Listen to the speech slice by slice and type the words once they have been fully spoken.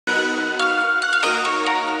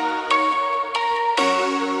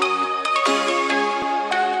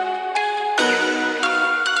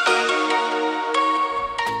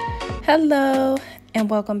Hello and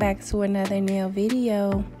welcome back to another nail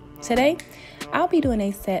video. Today I'll be doing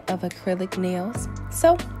a set of acrylic nails,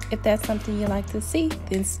 so if that's something you like to see,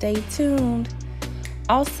 then stay tuned.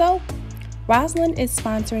 Also, Rosalind is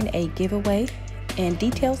sponsoring a giveaway and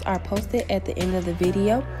details are posted at the end of the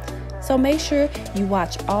video, so make sure you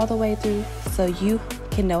watch all the way through so you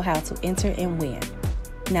can know how to enter and win.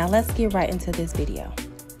 Now let's get right into this video.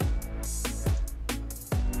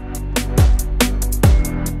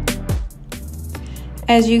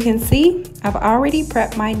 As you can see, I've already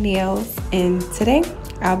prepped my nails, and today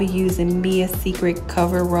I'll be using Mia's Secret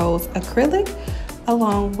Cover Rose Acrylic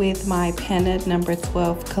along with my Penna number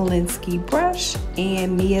 12 Kolinsky brush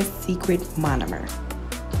and Mia's Secret Monomer.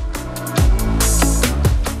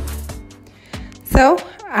 So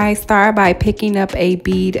I start by picking up a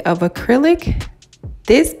bead of acrylic.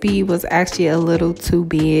 This bead was actually a little too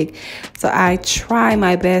big, so I try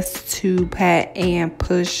my best to pat and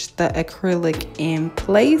push the acrylic in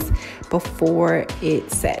place before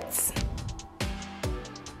it sets.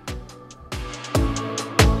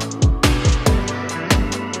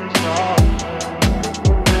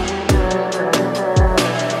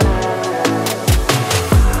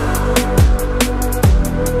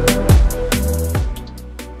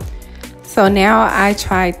 So now I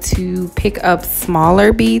try to pick up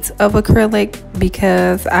smaller beads of acrylic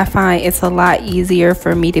because I find it's a lot easier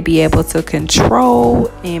for me to be able to control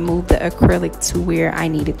and move the acrylic to where I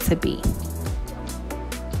need it to be.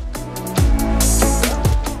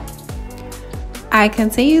 I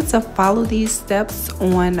continue to follow these steps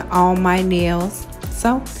on all my nails,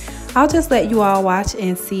 so I'll just let you all watch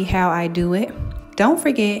and see how I do it. Don't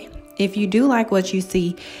forget, if you do like what you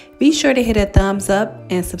see, be sure to hit a thumbs up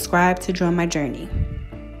and subscribe to join my journey.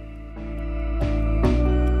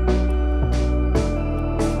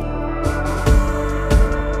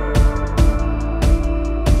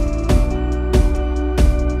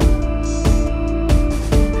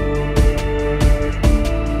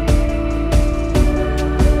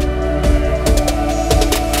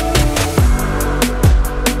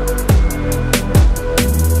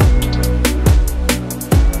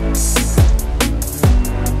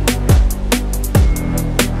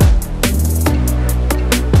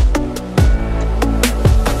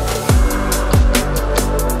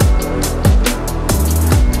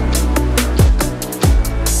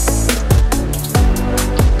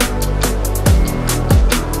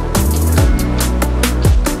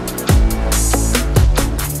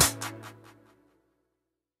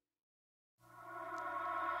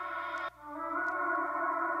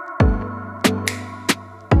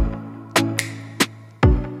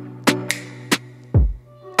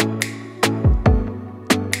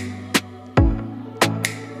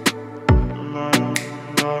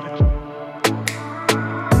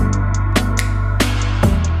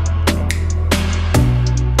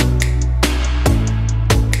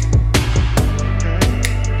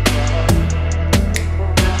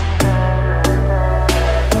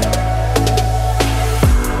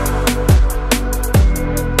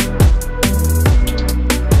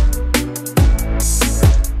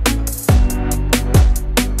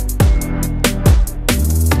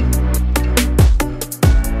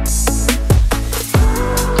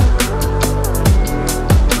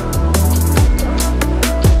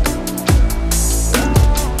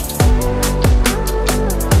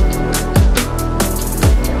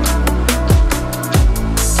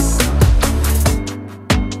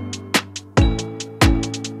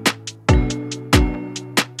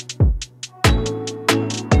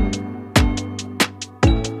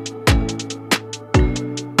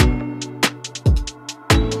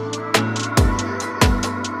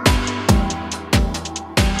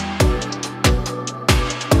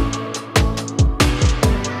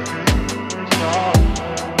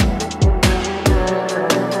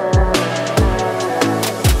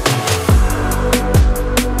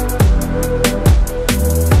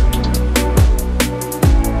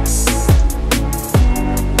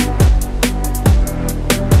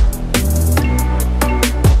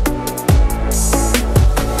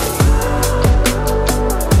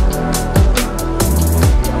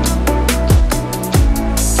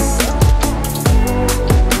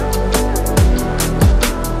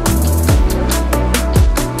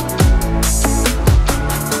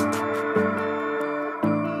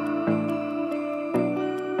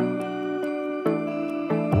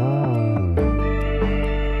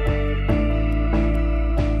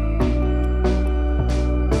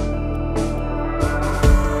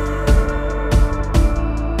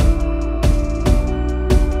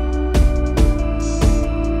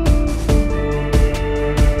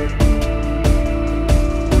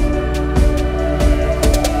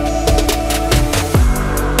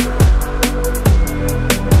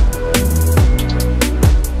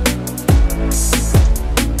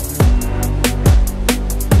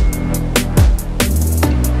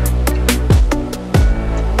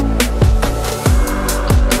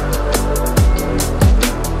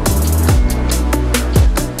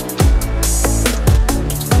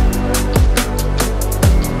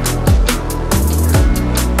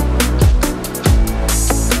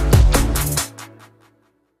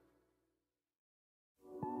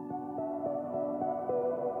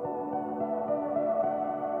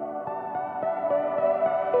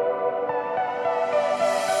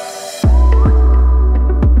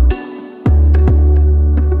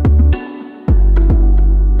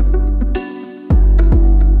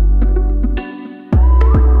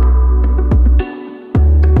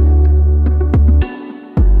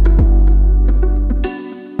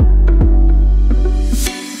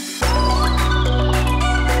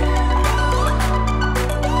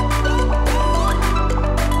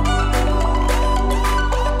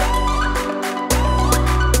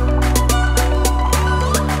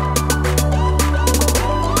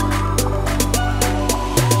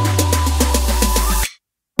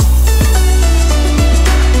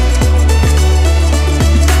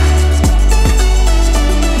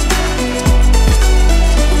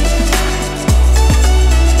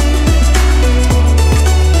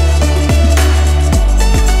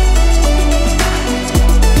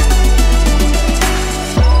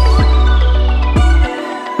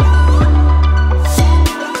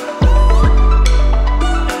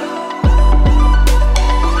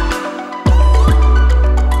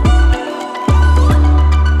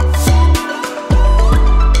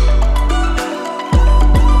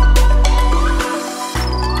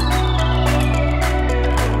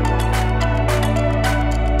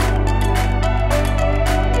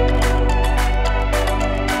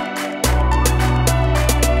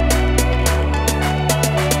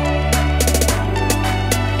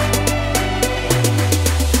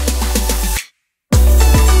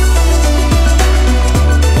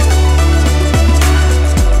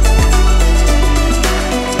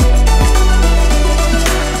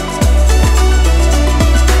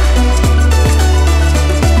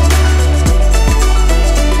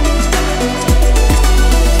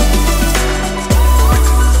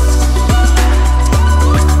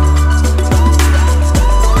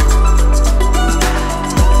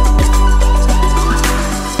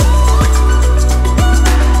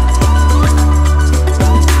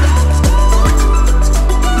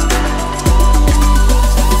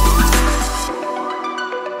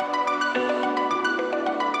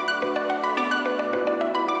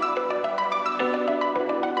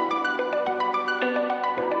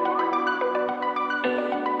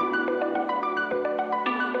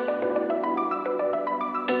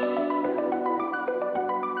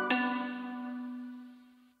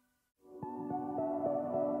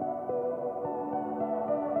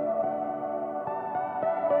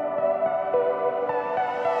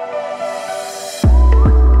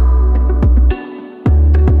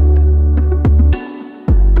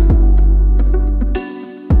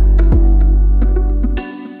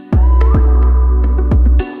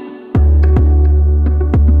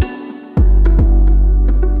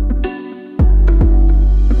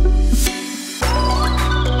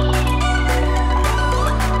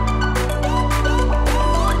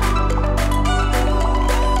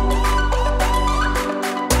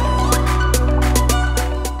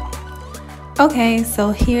 Okay,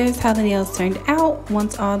 so here's how the nails turned out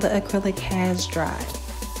once all the acrylic has dried.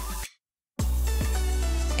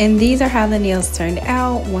 And these are how the nails turned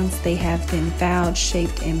out once they have been filed,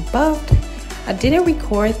 shaped, and buffed. I didn't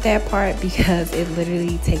record that part because it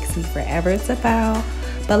literally takes me forever to file.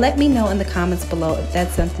 But let me know in the comments below if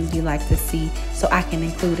that's something you'd like to see so I can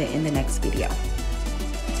include it in the next video.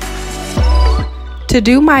 To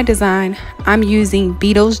do my design, I'm using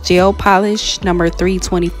Beetle's Gel Polish number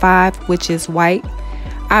 325, which is white.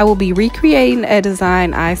 I will be recreating a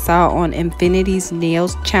design I saw on Infinity's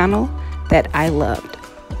Nails channel that I loved.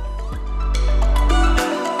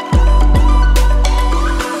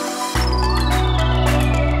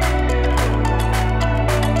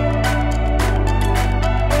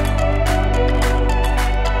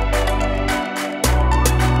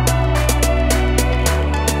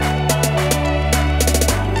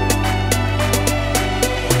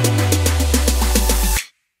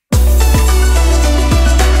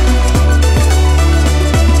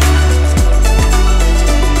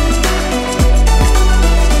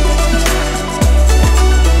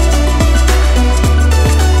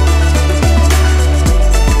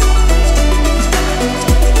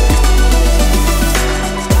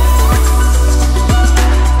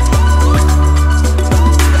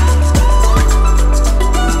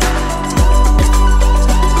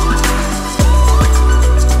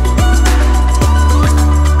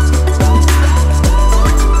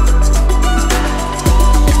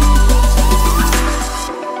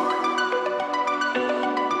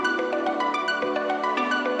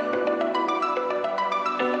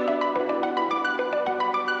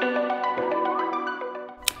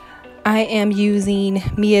 I am using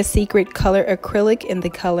Mia's Secret Color Acrylic in the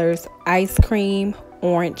colors Ice Cream,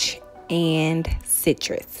 Orange, and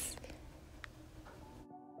Citrus.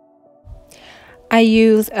 I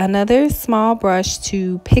use another small brush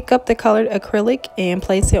to pick up the colored acrylic and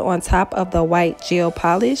place it on top of the white gel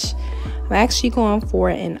polish. I'm actually going for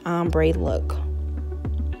an ombre look.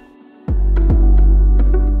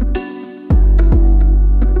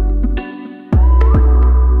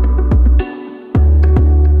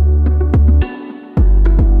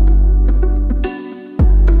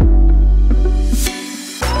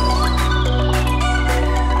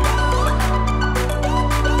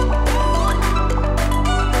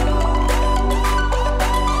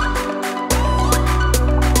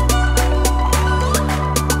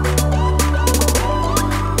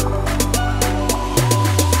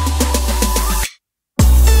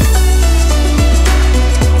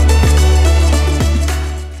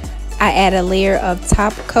 I add a layer of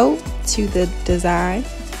top coat to the design.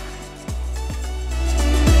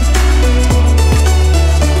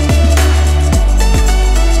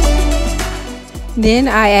 Then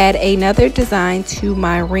I add another design to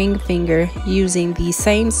my ring finger using the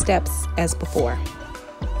same steps as before.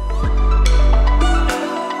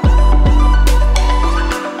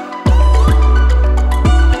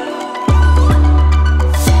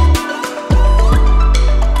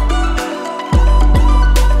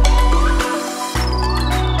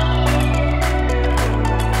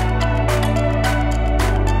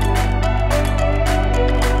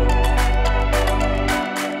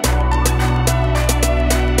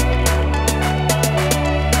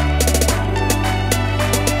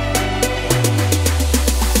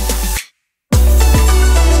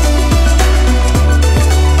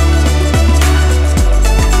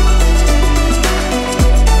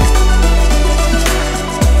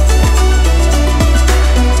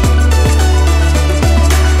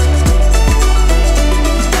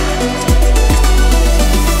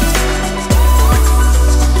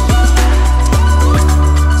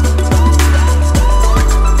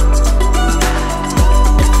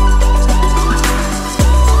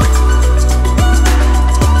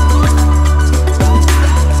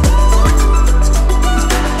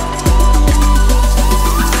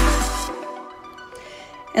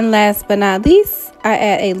 And last but not least, I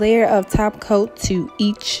add a layer of top coat to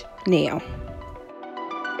each nail.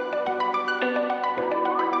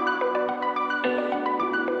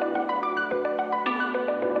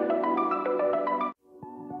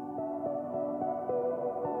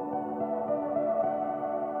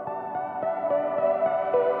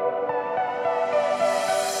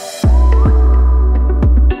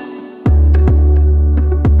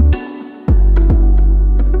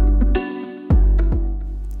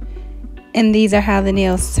 And these are how the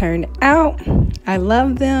nails turned out. I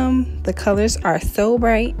love them. The colors are so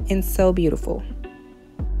bright and so beautiful.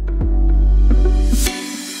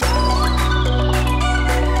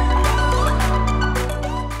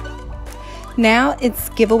 Now it's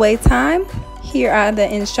giveaway time. Here are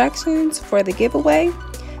the instructions for the giveaway.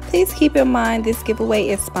 Please keep in mind this giveaway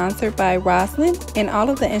is sponsored by Rosalind, and all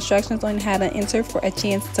of the instructions on how to enter for a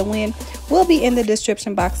chance to win will be in the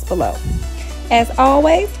description box below. As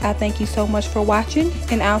always, I thank you so much for watching,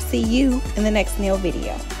 and I'll see you in the next nail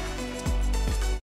video.